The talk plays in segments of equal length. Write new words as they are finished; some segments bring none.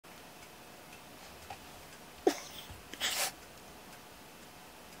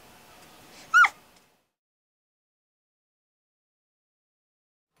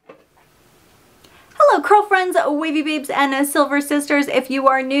Greetings, wavy babes and silver sisters. If you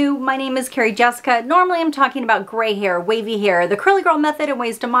are new, my name is Carrie-Jessica. Normally I'm talking about gray hair, wavy hair, the curly girl method and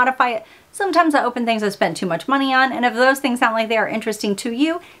ways to modify it. Sometimes I open things I spend too much money on, and if those things sound like they are interesting to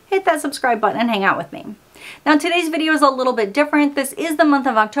you, hit that subscribe button and hang out with me. Now today's video is a little bit different. This is the month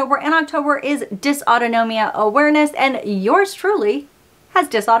of October, and October is Dysautonomia Awareness, and yours truly has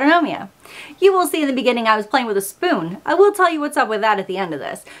dysautonomia. You will see in the beginning I was playing with a spoon. I will tell you what's up with that at the end of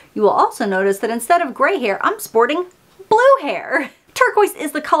this. You will also notice that instead of gray hair, I'm sporting blue hair. Turquoise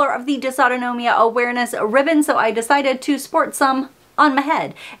is the color of the Dysautonomia Awareness ribbon, so I decided to sport some on my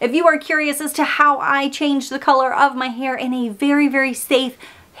head. If you are curious as to how I changed the color of my hair in a very, very safe,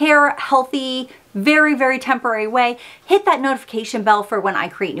 hair healthy, very, very temporary way, hit that notification bell for when I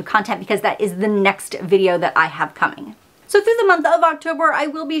create new content, because that is the next video that I have coming. So through the month of October, I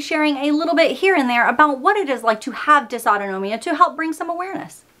will be sharing a little bit here and there about what it is like to have dysautonomia to help bring some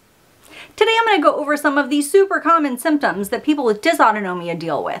awareness. Today I'm going to go over some of the super common symptoms that people with dysautonomia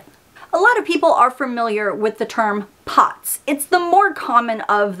deal with. A lot of people are familiar with the term POTS. It's the more common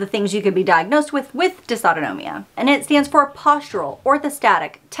of the things you could be diagnosed with dysautonomia, and it stands for postural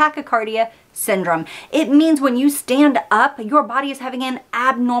orthostatic tachycardia syndrome. It means when you stand up, your body is having an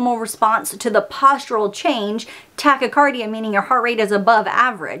abnormal response to the postural change. Tachycardia meaning your heart rate is above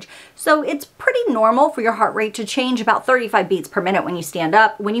average. So it's pretty normal for your heart rate to change about 35 beats per minute when you stand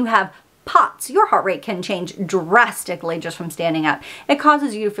up. When you have POTS, your heart rate can change drastically just from standing up. It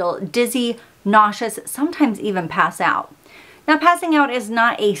causes you to feel dizzy, nauseous, sometimes even pass out. Now, passing out is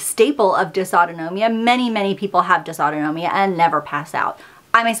not a staple of dysautonomia. Many people have dysautonomia and never pass out.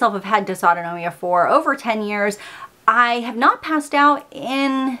 I myself have had dysautonomia for over 10 years. I have not passed out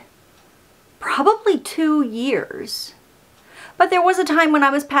in probably 2 years. But there was a time when I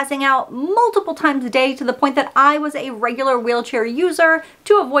was passing out multiple times a day, to the point that I was a regular wheelchair user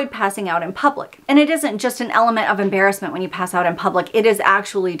to avoid passing out in public. And it isn't just an element of embarrassment when you pass out in public, it is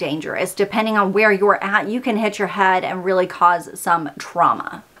actually dangerous. Depending on where you're at, you can hit your head and really cause some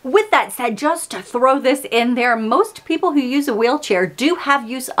trauma. With that said, just to throw this in there, most people who use a wheelchair do have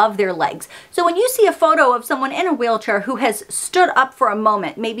use of their legs. So when you see a photo of someone in a wheelchair who has stood up for a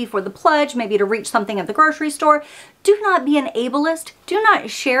moment, maybe for the pledge, maybe to reach something at the grocery store, do not be an ableist. Do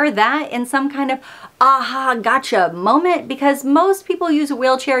not share that in some kind of aha, gotcha moment, because most people use a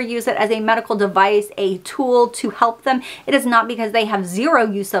wheelchair use it as a medical device, a tool to help them. It is not because they have zero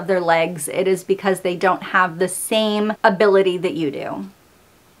use of their legs. It is because they don't have the same ability that you do.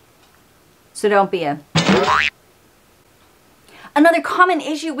 So don't be a... Another common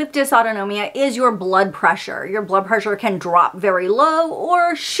issue with dysautonomia is your blood pressure. Your blood pressure can drop very low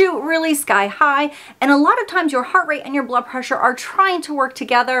or shoot really sky high. And a lot of times your heart rate and your blood pressure are trying to work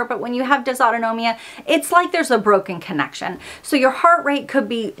together, but when you have dysautonomia, it's like there's a broken connection. So your heart rate could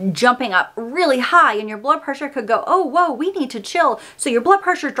be jumping up really high and your blood pressure could go, oh, whoa, we need to chill. So your blood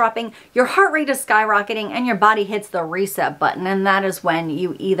pressure is dropping, your heart rate is skyrocketing, and your body hits the reset button. And that is when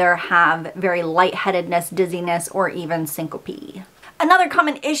you either have very lightheadedness, dizziness, or even syncope. Another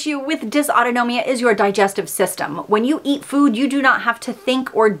common issue with dysautonomia is your digestive system. When you eat food, you do not have to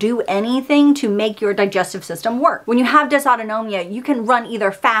think or do anything to make your digestive system work. When you have dysautonomia, you can run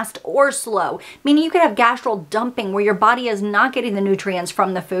either fast or slow, meaning you could have gastral dumping where your body is not getting the nutrients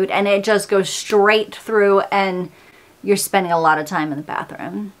from the food and it just goes straight through and you're spending a lot of time in the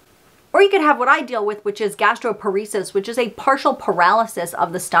bathroom. Or you could have what I deal with, which is gastroparesis, which is a partial paralysis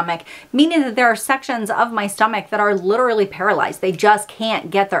of the stomach, meaning that there are sections of my stomach that are literally paralyzed. They just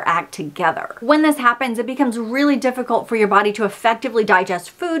can't get their act together. When this happens, it becomes really difficult for your body to effectively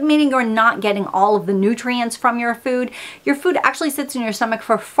digest food, meaning you're not getting all of the nutrients from your food. Your food actually sits in your stomach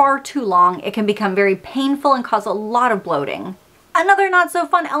for far too long. It can become very painful and cause a lot of bloating. Another not so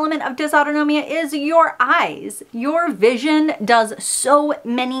fun element of dysautonomia is your eyes. Your vision does so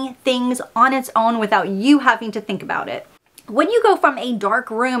many things on its own without you having to think about it. When you go from a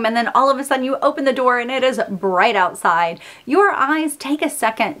dark room and then all of a sudden you open the door and it is bright outside, your eyes take a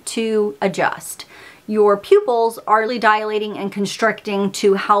second to adjust. Your pupils are dilating and constricting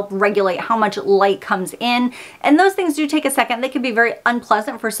to help regulate how much light comes in. And those things do take a second. They can be very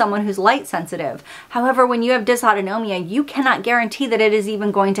unpleasant for someone who's light sensitive. However, when you have dysautonomia, you cannot guarantee that it is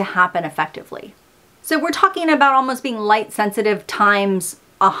even going to happen effectively. So we're talking about almost being light sensitive times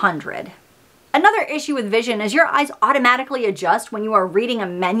 100. Another issue with vision is your eyes automatically adjust when you are reading a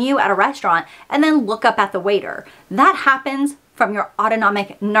menu at a restaurant and then look up at the waiter. That happens from your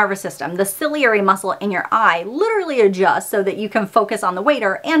autonomic nervous system. The ciliary muscle in your eye literally adjusts so that you can focus on the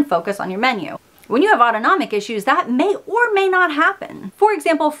waiter and focus on your menu. When you have autonomic issues, that may or may not happen. For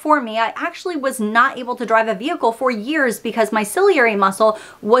example, for me, I actually was not able to drive a vehicle for years because my ciliary muscle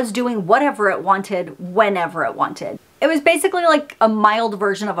was doing whatever it wanted, whenever it wanted. It was basically like a mild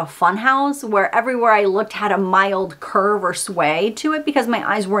version of a funhouse where everywhere I looked had a mild curve or sway to it because my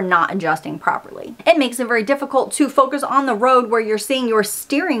eyes were not adjusting properly. It makes it very difficult to focus on the road where you're seeing your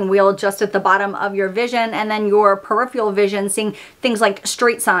steering wheel just at the bottom of your vision, and then your peripheral vision seeing things like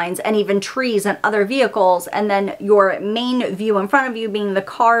street signs and even trees and other vehicles, and then your main view in front of you being the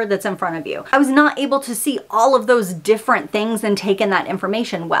car that's in front of you. I was not able to see all of those different things and take in that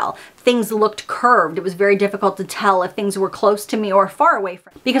information well. Things looked curved. It was very difficult to tell if things were close to me or far away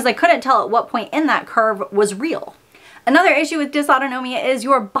from me because I couldn't tell at what point in that curve was real. Another issue with dysautonomia is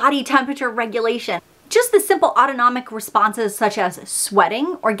your body temperature regulation. Just the simple autonomic responses such as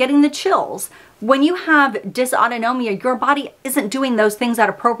sweating or getting the chills. When you have dysautonomia, your body isn't doing those things at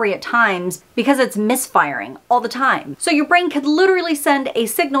appropriate times because it's misfiring all the time. So your brain could literally send a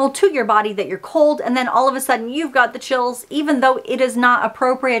signal to your body that you're cold, and then all of a sudden you've got the chills, even though it is not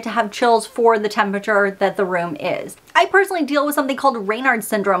appropriate to have chills for the temperature that the room is. I personally deal with something called Raynaud's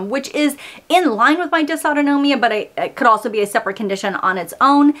syndrome, which is in line with my dysautonomia, but it could also be a separate condition on its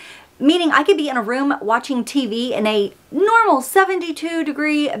own. Meaning I could be in a room watching TV in a normal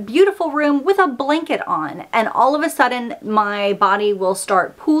 72-degree beautiful room with a blanket on, and all of a sudden my body will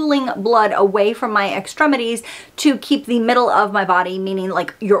start pooling blood away from my extremities to keep the middle of my body, meaning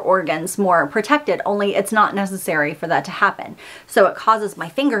like your organs, more protected, only it's not necessary for that to happen. So it causes my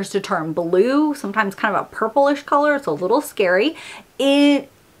fingers to turn blue, sometimes kind of a purplish color. It's a little scary.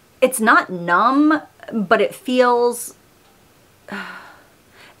 It's not numb, but it feels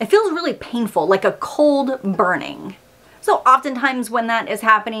really painful, like a cold burning. So oftentimes when that is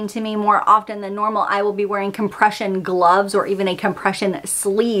happening to me more often than normal, I will be wearing compression gloves or even a compression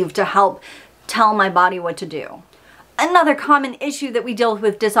sleeve to help tell my body what to do. Another common issue that we deal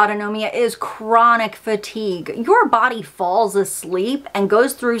with dysautonomia is chronic fatigue. Your body falls asleep and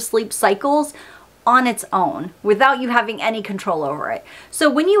goes through sleep cycles on its own without you having any control over it. So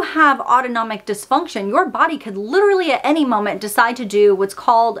when you have autonomic dysfunction, your body could literally at any moment decide to do what's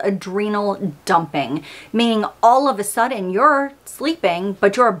called adrenal dumping, meaning all of a sudden you're sleeping,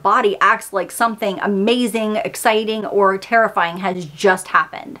 but your body acts like something amazing, exciting, or terrifying has just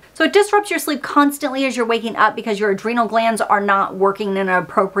happened. So it disrupts your sleep constantly as you're waking up because your adrenal glands are not working in an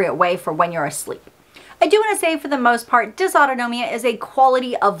appropriate way for when you're asleep. I do want to say for the most part, dysautonomia is a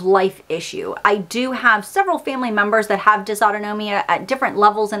quality of life issue. I do have several family members that have dysautonomia at different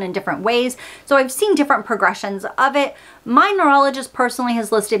levels and in different ways, so I've seen different progressions of it. My neurologist personally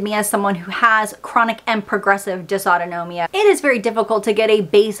has listed me as someone who has chronic and progressive dysautonomia. It is very difficult to get a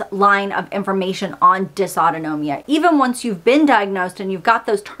baseline of information on dysautonomia. Even once you've been diagnosed and you've got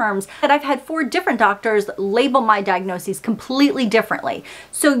those terms, that I've had 4 different doctors label my diagnoses completely differently.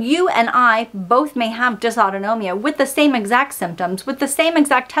 So you and I both may have dysautonomia with the same exact symptoms, with the same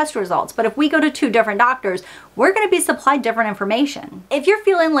exact test results, but if we go to 2 different doctors, we're going to be supplied different information. If you're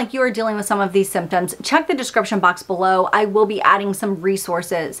feeling like you are dealing with some of these symptoms, check the description box below. I will be adding some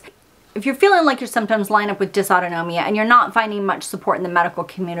resources. If you're feeling like your symptoms line up with dysautonomia and you're not finding much support in the medical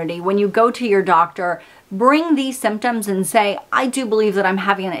community, when you go to your doctor, bring these symptoms and say, I do believe that I'm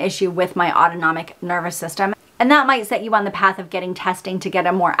having an issue with my autonomic nervous system. And that might set you on the path of getting testing to get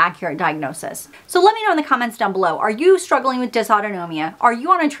a more accurate diagnosis. So let me know in the comments down below, are you struggling with dysautonomia? Are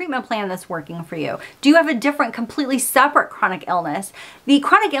you on a treatment plan that's working for you? Do you have a different, completely separate chronic illness? The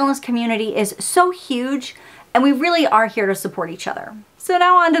chronic illness community is so huge, and we really are here to support each other. So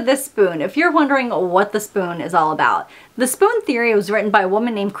now on to this spoon. If you're wondering what the spoon is all about, the spoon theory was written by a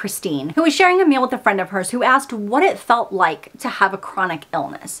woman named Christine, who was sharing a meal with a friend of hers who asked what it felt like to have a chronic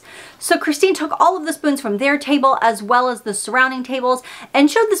illness. So Christine took all of the spoons from their table as well as the surrounding tables and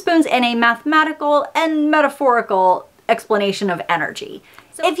showed the spoons in a mathematical and metaphorical explanation of energy.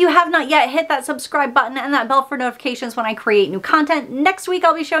 So if you have not yet, hit that subscribe button and that bell for notifications when I create new content. Next week,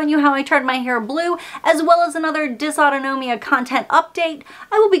 I'll be showing you how I turned my hair blue, as well as another dysautonomia content update.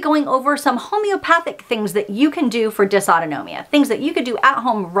 I will be going over some homeopathic things that you can do for dysautonomia, things that you could do at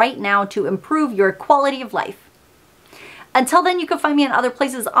home right now to improve your quality of life. Until then, you can find me in other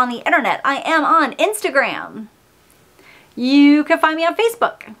places on the internet. I am on Instagram. You can find me on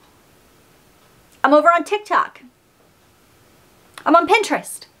Facebook. I'm over on TikTok. I'm on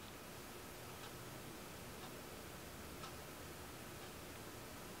Pinterest.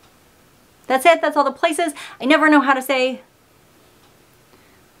 That's it. That's all the places. I never know how to say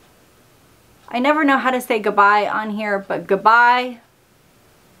goodbye on here, but goodbye.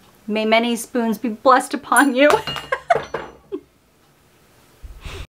 May many spoons be blessed upon you.